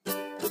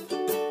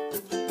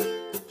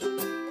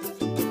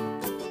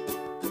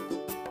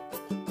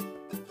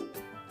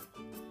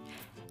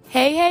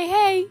Hey, hey,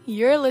 hey!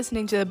 You're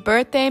listening to the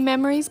Birthday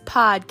Memories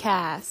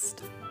Podcast.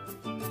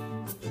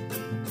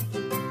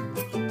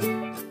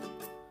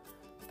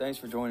 Thanks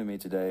for joining me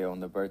today on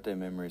the Birthday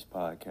Memories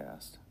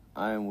Podcast.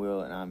 I am Will,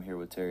 and I'm here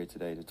with Terry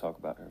today to talk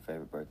about her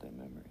favorite birthday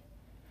memory.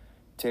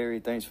 Terry,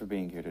 thanks for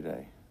being here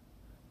today.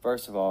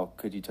 First of all,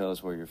 could you tell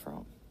us where you're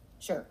from?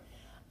 Sure.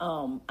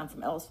 I'm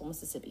from Ellisville,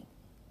 Mississippi.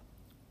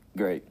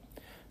 Great.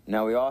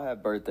 Now, we all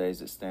have birthdays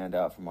that stand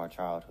out from our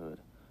childhood,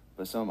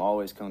 but some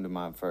always come to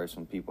mind first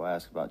when people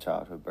ask about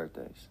childhood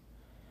birthdays.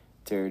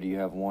 Terry, do you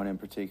have one in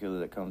particular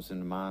that comes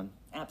into mind?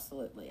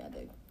 Absolutely, I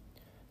do.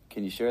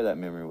 Can you share that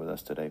memory with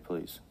us today,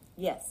 please?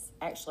 Yes,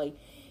 actually,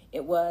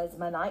 it was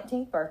my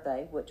 19th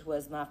birthday, which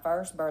was my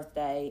first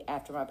birthday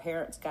after my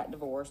parents got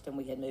divorced and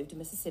we had moved to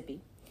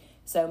Mississippi.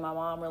 So my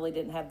mom really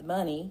didn't have the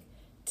money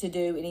to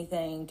do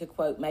anything to,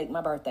 quote, make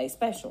my birthday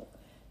special.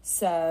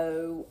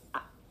 So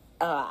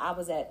I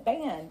was at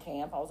band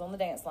camp. I was on the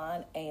dance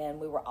line, and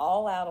we were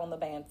all out on the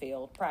band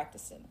field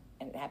practicing.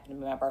 And it happened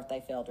to be my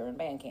birthday fell during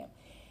band camp.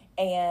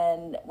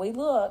 And we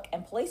look,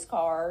 and police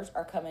cars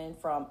are coming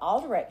from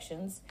all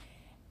directions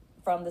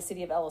from the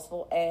city of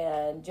Ellisville,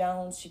 and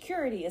Jones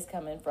Security is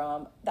coming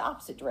from the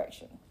opposite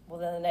direction. Well,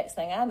 then the next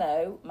thing I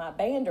know, my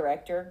band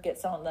director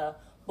gets on the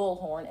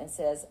bullhorn and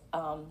says,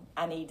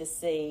 I need to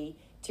see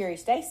Terry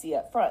Stacy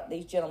up front.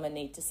 These gentlemen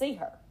need to see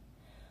her.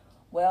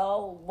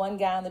 Well, one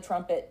guy in the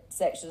trumpet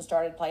section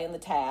started playing the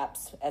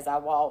taps as I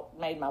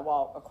made my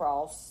walk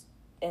across,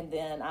 and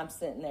then I'm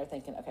sitting there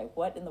thinking, okay,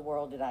 what in the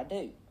world did I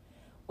do?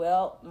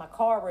 Well, my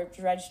car was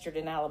registered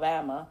in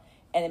Alabama,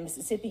 and in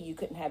Mississippi you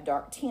couldn't have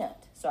dark tint.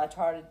 So I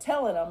started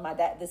telling them,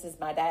 this is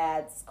my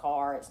dad's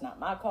car, it's not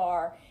my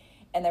car.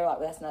 And they were like,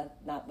 well, that's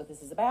not what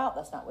this is about,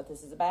 that's not what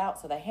this is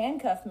about. So they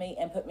handcuffed me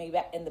and put me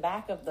back in the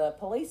back of the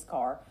police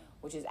car,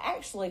 which is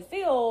actually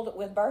filled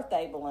with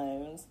birthday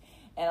balloons.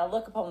 And I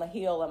look up on the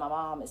hill, and my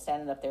mom is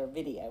standing up there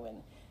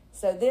videoing.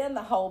 So then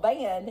the whole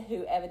band,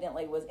 who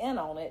evidently was in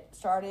on it,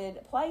 started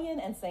playing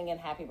and singing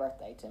happy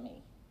birthday to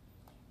me.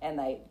 And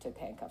they took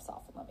handcuffs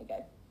off and let me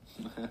go.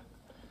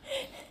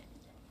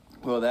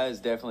 Well, that is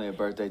definitely a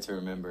birthday to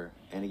remember.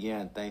 And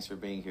again, thanks for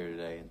being here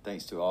today. And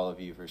thanks to all of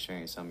you for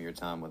sharing some of your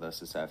time with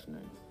us this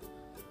afternoon.